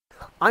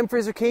I'm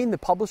Fraser Cain, the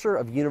publisher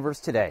of Universe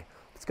Today.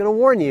 It's going to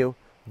warn you,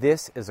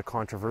 this is a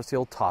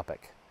controversial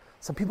topic.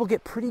 Some people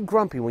get pretty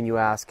grumpy when you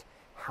ask,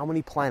 how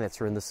many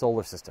planets are in the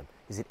solar system?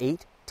 Is it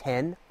 8,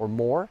 10, or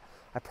more?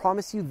 I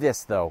promise you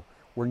this, though,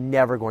 we're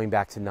never going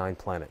back to 9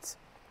 planets.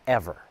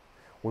 Ever.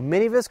 When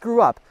many of us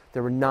grew up,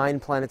 there were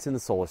 9 planets in the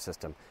solar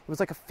system. It was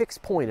like a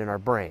fixed point in our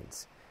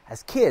brains.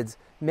 As kids,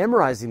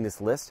 memorizing this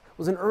list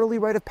was an early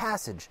rite of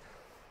passage.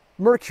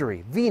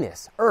 Mercury,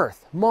 Venus,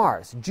 Earth,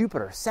 Mars,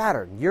 Jupiter,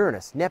 Saturn,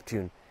 Uranus,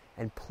 Neptune,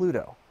 and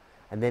Pluto.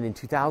 And then in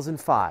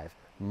 2005,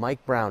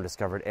 Mike Brown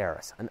discovered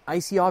Eris, an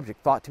icy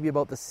object thought to be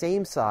about the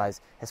same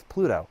size as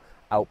Pluto,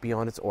 out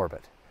beyond its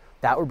orbit.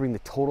 That would bring the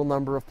total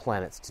number of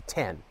planets to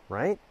 10,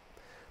 right?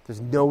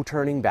 There's no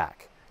turning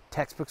back.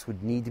 Textbooks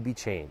would need to be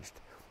changed.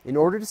 In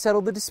order to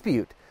settle the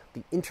dispute,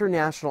 the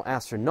International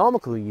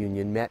Astronomical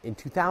Union met in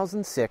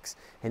 2006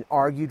 and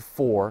argued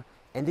for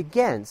and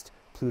against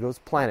Pluto's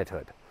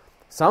planethood.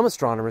 Some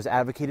astronomers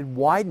advocated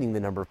widening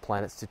the number of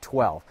planets to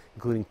 12,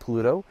 including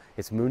Pluto,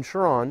 its moon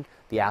Charon,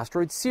 the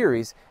asteroid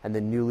Ceres, and the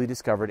newly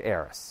discovered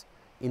Eris.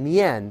 In the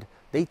end,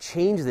 they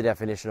changed the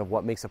definition of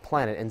what makes a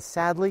planet, and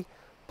sadly,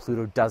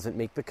 Pluto doesn't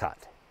make the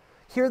cut.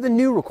 Here are the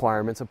new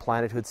requirements of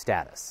planethood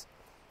status.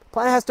 A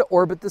planet has to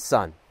orbit the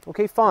sun.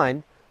 Okay,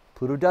 fine.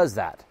 Pluto does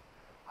that.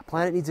 A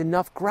planet needs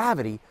enough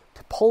gravity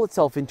to pull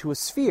itself into a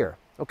sphere.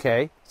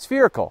 Okay,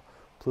 spherical.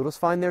 Pluto's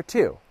fine there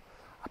too.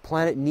 A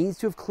planet needs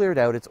to have cleared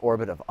out its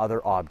orbit of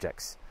other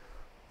objects.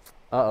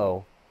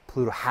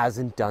 Pluto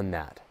hasn't done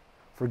that.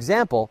 For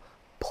example,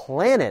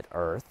 planet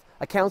Earth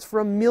accounts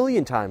for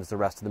 1,000,000 times the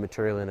rest of the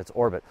material in its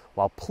orbit,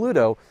 while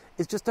Pluto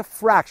is just a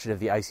fraction of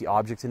the icy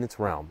objects in its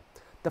realm.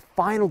 The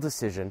final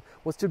decision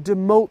was to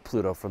demote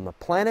Pluto from the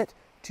planet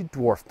to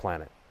dwarf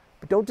planet.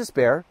 But don't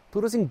despair,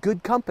 Pluto's in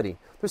good company.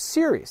 There's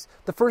Ceres,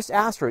 the first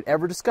asteroid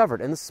ever discovered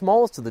and the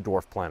smallest of the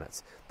dwarf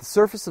planets. The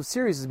surface of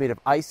Ceres is made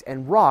of ice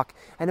and rock,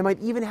 and it might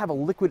even have a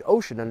liquid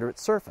ocean under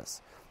its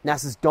surface.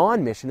 NASA's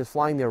Dawn mission is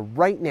flying there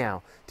right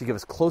now to give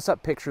us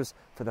close-up pictures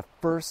for the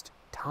first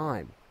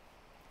time.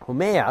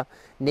 Haumea,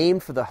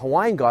 named for the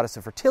Hawaiian goddess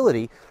of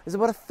fertility, is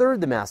about 1/3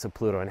 the mass of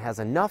Pluto and has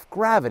enough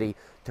gravity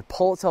to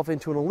pull itself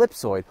into an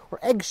ellipsoid or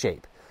egg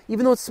shape.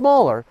 Even though it's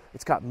smaller,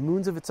 it's got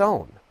moons of its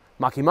own.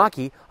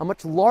 Makemake, a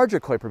much larger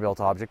Kuiper-Belt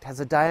object, has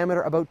a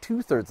diameter about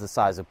 2/3 the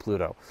size of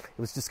Pluto. It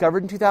was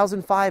discovered in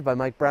 2005 by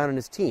Mike Brown and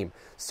his team.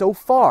 So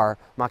far,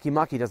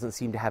 Makemake doesn't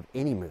seem to have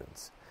any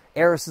moons.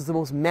 Eris is the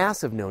most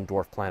massive known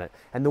dwarf planet,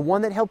 and the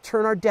one that helped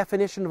turn our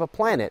definition of a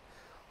planet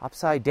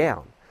upside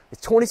down.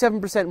 It's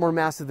 27% more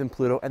massive than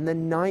Pluto and the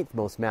 9th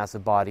most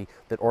massive body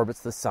that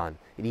orbits the Sun.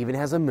 It even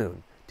has a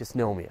moon,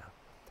 Dysnomia.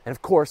 And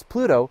of course,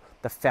 Pluto,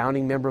 the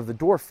founding member of the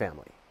dwarf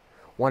family.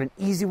 Want an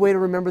easy way to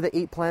remember the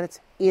 8 planets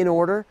in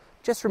order?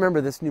 Just remember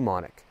this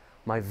mnemonic.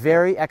 My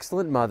very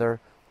excellent mother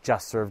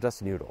just served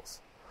us noodles.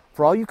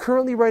 For all you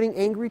currently writing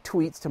angry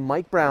tweets to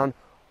Mike Brown,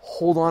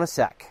 hold on a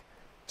sec.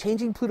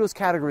 Changing Pluto's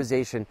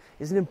categorization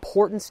is an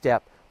important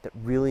step that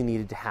really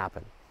needed to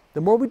happen.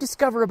 The more we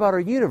discover about our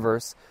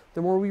universe,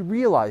 the more we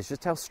realize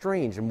just how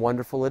strange and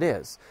wonderful it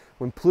is.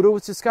 When Pluto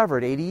was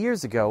discovered 80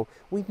 years ago,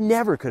 we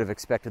never could have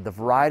expected the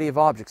variety of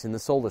objects in the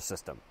solar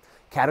system.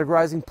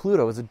 Categorizing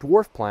Pluto as a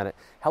dwarf planet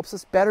helps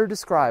us better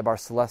describe our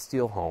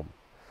celestial home.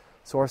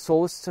 So our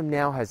solar system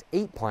now has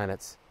 8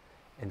 planets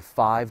and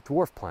 5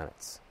 dwarf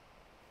planets.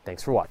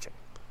 Thanks for watching.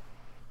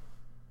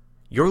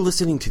 You're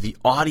listening to the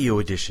audio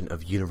edition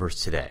of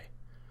Universe Today.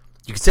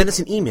 You can send us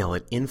an email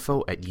at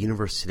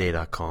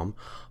info@universetoday.com.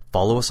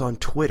 Follow us on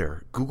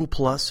Twitter, Google+,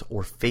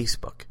 or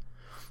Facebook.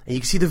 And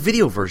you can see the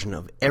video version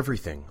of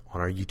everything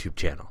on our YouTube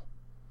channel.